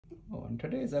On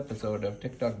today's episode of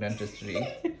TikTok Dentistry,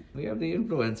 we have the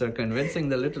influencer convincing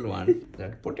the little one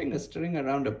that putting a string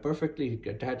around a perfectly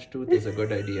attached tooth is a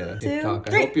good idea. TikTok,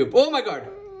 I hope you... Oh my god!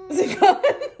 Is it gone?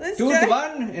 Tooth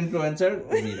 1, influencer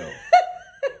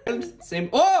 0. Same...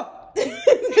 Oh!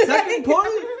 Second pull!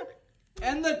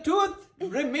 And the tooth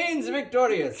remains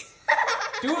victorious.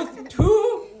 Tooth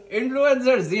 2,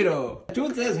 influencer 0.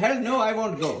 Tooth says, hell no, I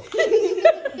won't go.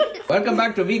 Welcome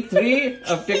back to week 3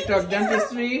 of TikTok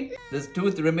Dentistry. This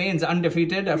tooth remains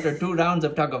undefeated after 2 rounds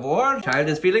of tug of war. Child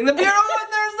is feeling the fear. Oh,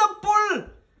 and there's the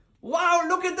pull. Wow,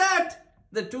 look at that.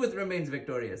 The tooth remains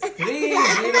victorious.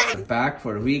 3-0. Back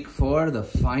for week 4, the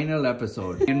final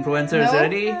episode. Influencers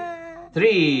ready?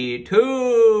 3,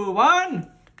 2,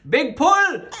 1. Big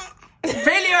pull.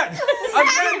 Failure.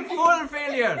 Again, full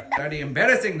failure. Already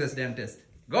embarrassing this dentist.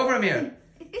 Go from here.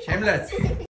 Shameless.